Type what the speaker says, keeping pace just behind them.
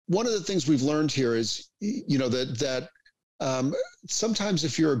one of the things we've learned here is, sometimes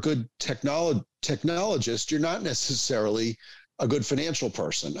if you're a good technologist, you're not necessarily a good financial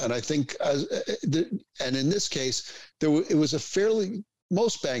person. And I think, and in this case, it was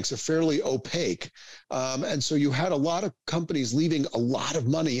most banks are fairly opaque. And so you had a lot of companies leaving a lot of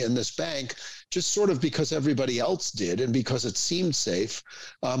money in this bank just sort of because everybody else did and because it seemed safe.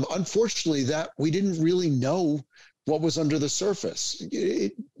 Unfortunately, that we didn't really know what was under the surface.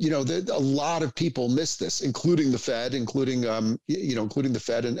 A lot of people missed this, including the Fed, including the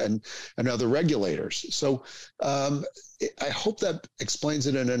Fed and other regulators. So I hope that explains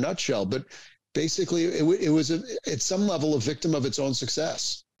it in a nutshell. But basically, it was at some level a victim of its own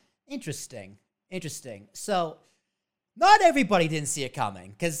success. Interesting. So not everybody didn't see it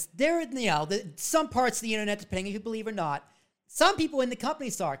coming, because some parts of the internet, depending if you believe or not, some people in the company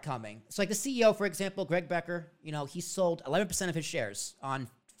saw it coming. So like the CEO, for example, Greg Becker, he sold 11% of his shares on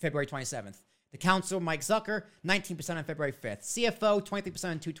February 27th. The counsel, Mike Zucker, 19% on February 5th. CFO,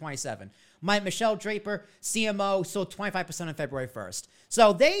 23% on 2/27. Michelle Draper, CMO, sold 25% on February 1st.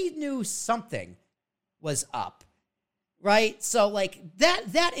 So they knew something was up, right? So like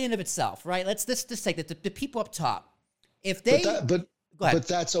that in of itself, right? Let's just take the people up top. If they... But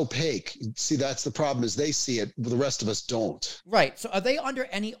that's opaque. See, that's the problem, is they see it, the rest of us don't. Right. So are they under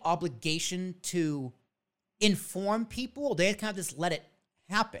any obligation to inform people? Or they kind of just let it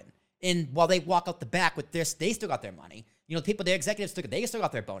happen? And while they walk out the back with this, they still got their money. Their executives, they still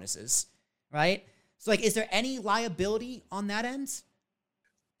got their bonuses, right? So like, is there any liability on that end?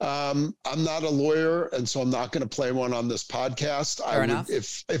 I'm not a lawyer, and so I'm not going to play one on this podcast. Fair enough.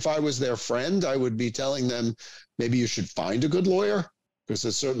 If I was their friend, I would be telling them, maybe you should find a good lawyer, because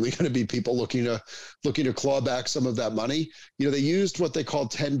there's certainly going to be people looking to claw back some of that money. They used what they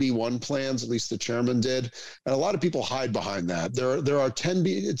called 10b1 plans, at least the chairman did, and a lot of people hide behind that. There are 10b.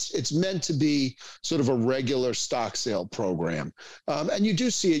 It's meant to be sort of a regular stock sale program, and you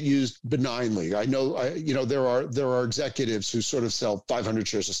do see it used benignly. I know, there are executives who sort of sell 500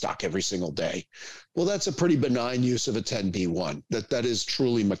 shares of stock every single day. Well, that's a pretty benign use of a 10b1. That is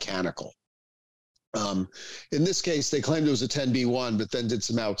truly mechanical. In this case, they claimed it was a 10b1, but then did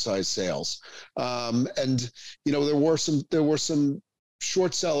some outsized sales. There were some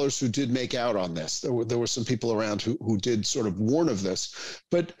short sellers who did make out on this. There were some people around who did sort of warn of this,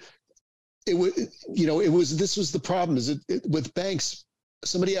 but this was the problem, with banks.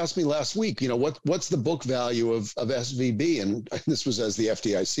 Somebody asked me last week, what's the book value of SVB? And this was as the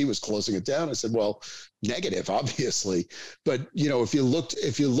FDIC was closing it down. I said, well, negative, obviously. But, if you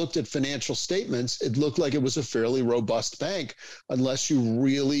looked at financial statements, it looked like it was a fairly robust bank, unless you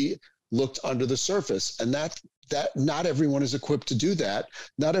really looked under the surface. And that not everyone is equipped to do that.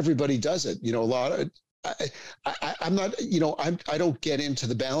 Not everybody does it. I'm not, I don't get into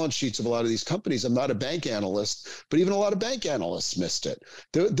the balance sheets of a lot of these companies. I'm not a bank analyst, but even a lot of bank analysts missed it.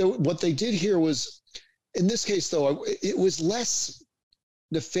 What they did here was, in this case, though, it was less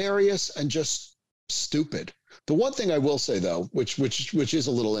nefarious and just stupid. The one thing I will say, though, which is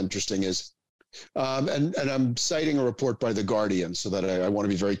a little interesting, is, and I'm citing a report by The Guardian, so that I want to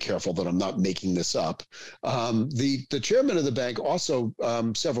be very careful that I'm not making this up. The chairman of the bank also,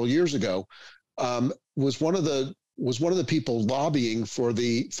 several years ago, was one of the people lobbying for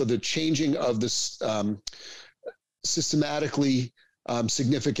the changing of this systematically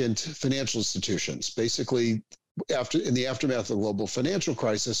significant financial institutions. Basically, in the aftermath of the global financial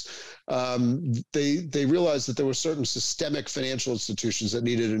crisis, they realized that there were certain systemic financial institutions that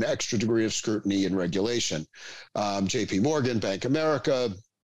needed an extra degree of scrutiny and regulation. JP Morgan, Bank of America,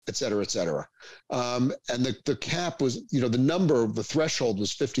 et cetera, et cetera. And the cap was, the threshold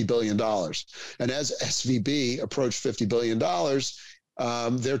was $50 billion. And as SVB approached $50 billion,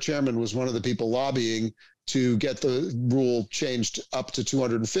 their chairman was one of the people lobbying to get the rule changed up to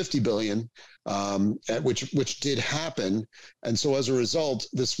 $250 billion, which did happen. And so as a result,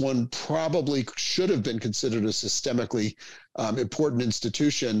 this one probably should have been considered a systemically important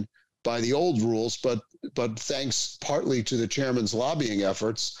institution by the old rules, but thanks partly to the chairman's lobbying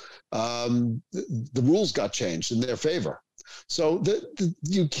efforts, the rules got changed in their favor. So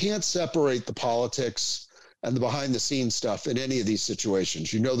you can't separate the politics and the behind the scenes stuff in any of these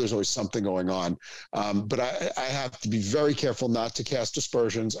situations. There's always something going on. But I have to be very careful not to cast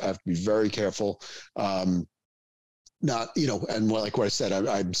aspersions. I have to be very careful. And like what I said,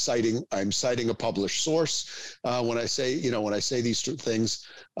 I'm citing a published source when I say these things.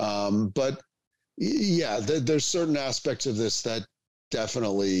 But yeah, there's certain aspects of this that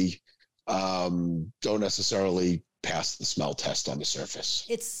definitely don't necessarily pass the smell test on the surface.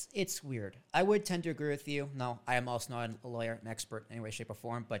 It's weird. I would tend to agree with you. No, I am also not a lawyer, an expert in any way, shape, or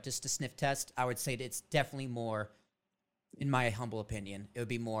form. But just a sniff test, I would say that it's definitely more, in my humble opinion, it would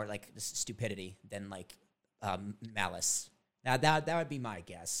be more like stupidity than like malice. Now that would be my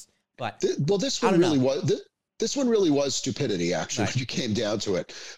guess. But well, this one really was. This one really was stupidity, actually, when you came down to it.